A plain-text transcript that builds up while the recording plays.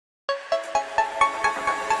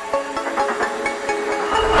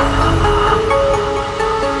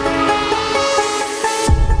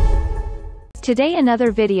Today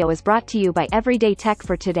another video is brought to you by Everyday Tech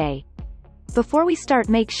for Today. Before we start,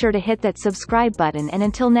 make sure to hit that subscribe button, and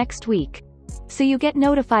until next week, so you get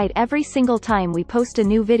notified every single time we post a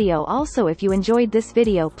new video. Also, if you enjoyed this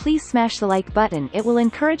video, please smash the like button. It will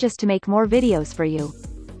encourage us to make more videos for you.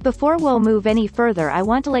 Before we'll move any further, I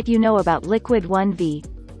want to let you know about Liquid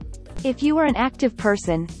 1V. If you are an active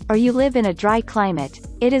person, or you live in a dry climate,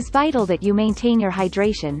 it is vital that you maintain your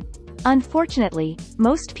hydration. Unfortunately,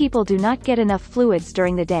 most people do not get enough fluids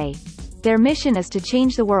during the day. Their mission is to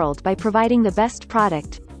change the world by providing the best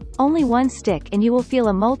product. Only one stick and you will feel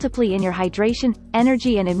a multiply in your hydration,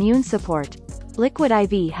 energy and immune support. Liquid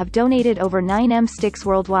IV have donated over 9M sticks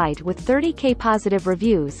worldwide with 30k positive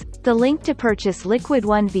reviews. The link to purchase Liquid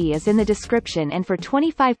 1V is in the description, and for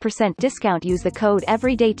 25% discount use the code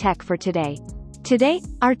EverydayTech for today. Today,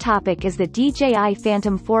 our topic is the DJI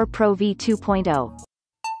Phantom 4 Pro V2.0.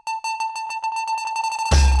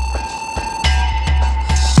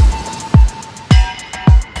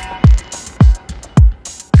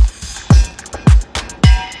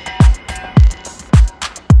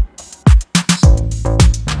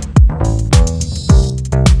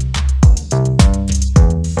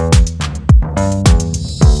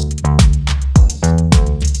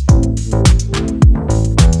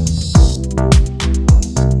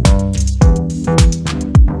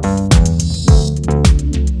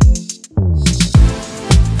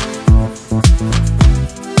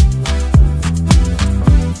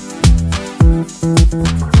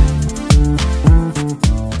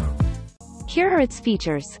 Here are its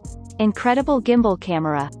features. Incredible gimbal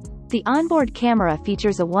camera. The onboard camera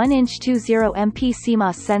features a 1-inch 20MP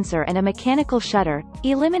CMOS sensor and a mechanical shutter,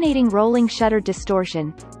 eliminating rolling shutter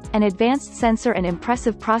distortion. An advanced sensor and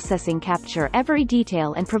impressive processing capture every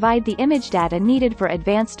detail and provide the image data needed for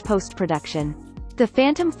advanced post-production. The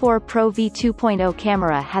Phantom 4 Pro V2.0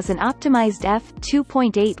 camera has an optimized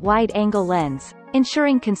f2.8 wide-angle lens,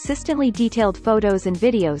 ensuring consistently detailed photos and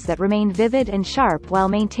videos that remain vivid and sharp while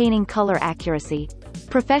maintaining color accuracy.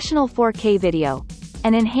 Professional 4K video.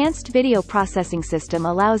 An enhanced video processing system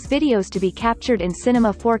allows videos to be captured in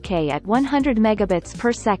Cinema 4K at 100 megabits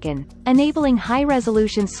per second, enabling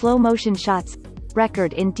high-resolution slow-motion shots.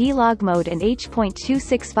 Record in D-Log mode and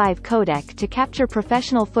H.265 codec to capture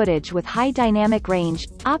professional footage with high dynamic range,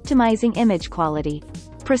 optimizing image quality.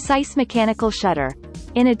 Precise mechanical shutter.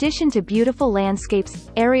 In addition to beautiful landscapes,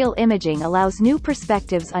 aerial imaging allows new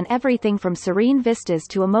perspectives on everything from serene vistas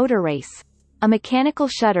to a motor race. A mechanical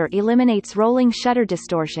shutter eliminates rolling shutter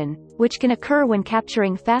distortion, which can occur when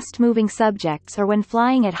capturing fast-moving subjects or when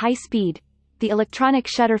flying at high speed. The electronic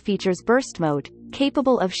shutter features burst mode,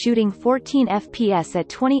 capable of shooting 14 FPS at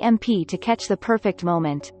 20 MP to catch the perfect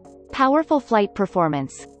moment. Powerful flight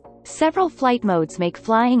performance. Several flight modes make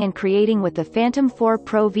flying and creating with the Phantom 4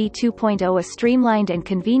 Pro V2.0 a streamlined and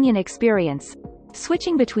convenient experience.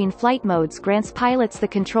 Switching between flight modes grants pilots the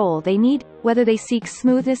control they need, whether they seek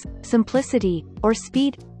smoothness, simplicity, or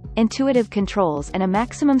speed. Intuitive controls and a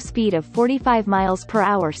maximum speed of 45 miles per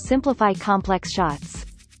hour simplify complex shots.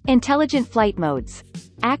 Intelligent flight modes.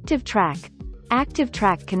 ActiveTrack.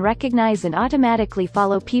 ActiveTrack can recognize and automatically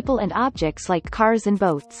follow people and objects like cars and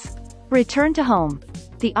boats. Return to home.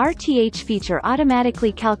 The RTH feature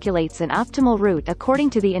automatically calculates an optimal route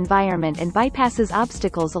according to the environment and bypasses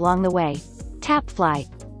obstacles along the way. TapFly.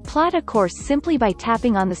 Plot a course simply by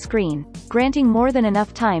tapping on the screen, granting more than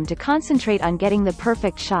enough time to concentrate on getting the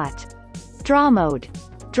perfect shot. Draw mode.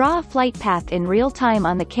 Draw a flight path in real time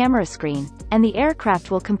on the camera screen, and the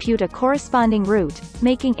aircraft will compute a corresponding route,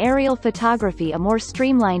 making aerial photography a more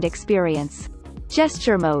streamlined experience.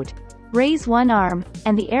 Gesture mode. Raise one arm,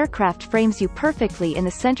 and the aircraft frames you perfectly in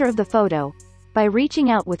the center of the photo. By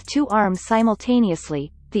reaching out with two arms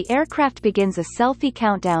simultaneously, the aircraft begins a selfie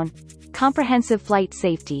countdown. Comprehensive flight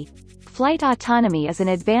safety. Flight autonomy is an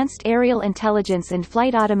advanced aerial intelligence and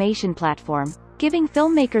flight automation platform, giving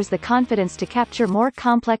filmmakers the confidence to capture more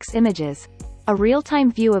complex images. A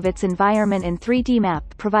real-time view of its environment and 3D map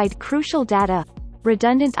provide crucial data.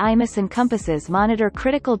 Redundant IMUS and compasses monitor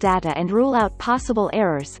critical data and rule out possible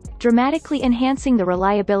errors, dramatically enhancing the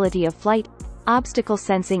reliability of flight. Obstacle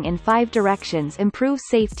sensing in 5 directions improves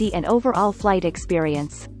safety and overall flight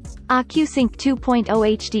experience. OcuSync 2.0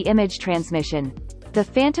 HD image transmission. The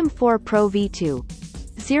Phantom 4 Pro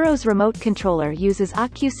V2.0's remote controller uses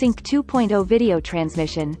OcuSync 2.0 video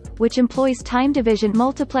transmission, which employs time division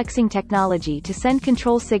multiplexing technology to send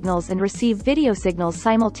control signals and receive video signals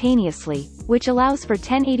simultaneously, which allows for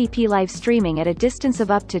 1080p live streaming at a distance of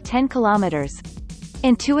up to 10 kilometers.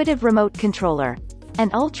 Intuitive remote controller. An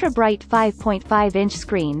ultra-bright 5.5-inch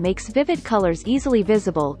screen makes vivid colors easily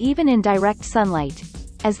visible even in direct sunlight.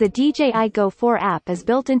 As the DJI GO 4 app is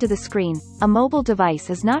built into the screen, a mobile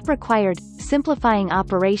device is not required, simplifying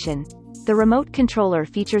operation. The remote controller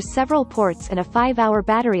features several ports and a 5-hour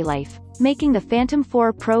battery life, making the Phantom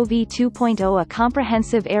 4 Pro V2.0 a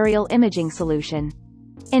comprehensive aerial imaging solution.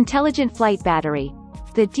 Intelligent Flight Battery.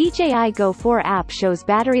 The DJI GO 4 app shows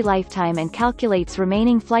battery lifetime and calculates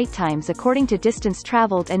remaining flight times according to distance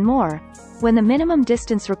traveled and more. When the minimum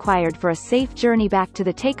distance required for a safe journey back to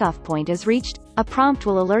the takeoff point is reached, a prompt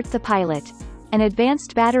will alert the pilot. An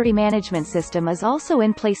advanced battery management system is also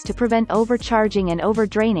in place to prevent overcharging and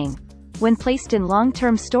overdraining. When placed in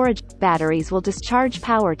long-term storage, batteries will discharge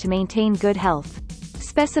power to maintain good health.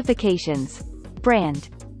 Specifications. Brand: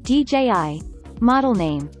 DJI. Model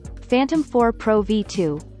name: Phantom 4 Pro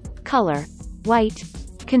V2. Color: white.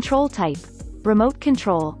 Control type: remote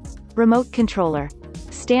control. Remote controller.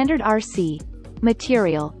 Standard RC.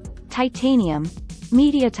 Material: titanium.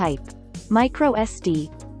 Media type: micro SD.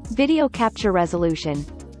 Video capture resolution: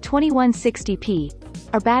 2160p.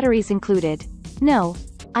 Are batteries included? No.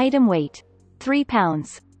 Item weight: 3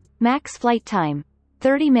 pounds. Max flight time: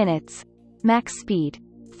 30 minutes. Max speed: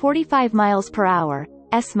 45 miles per hour.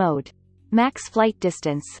 S mode. Max flight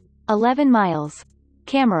distance: 11 miles.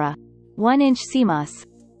 Camera: 1-inch CMOS.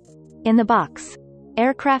 In the box: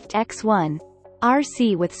 Aircraft X1,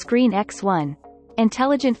 RC with screen X1,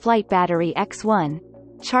 Intelligent Flight Battery X1,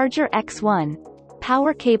 Charger X1,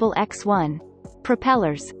 Power Cable X1,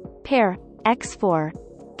 Propellers, Pair, X4,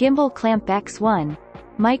 Gimbal Clamp X1,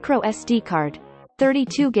 Micro SD Card,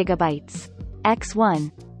 32 GB,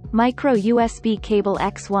 X1, Micro USB Cable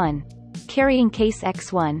X1, Carrying Case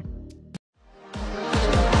X1.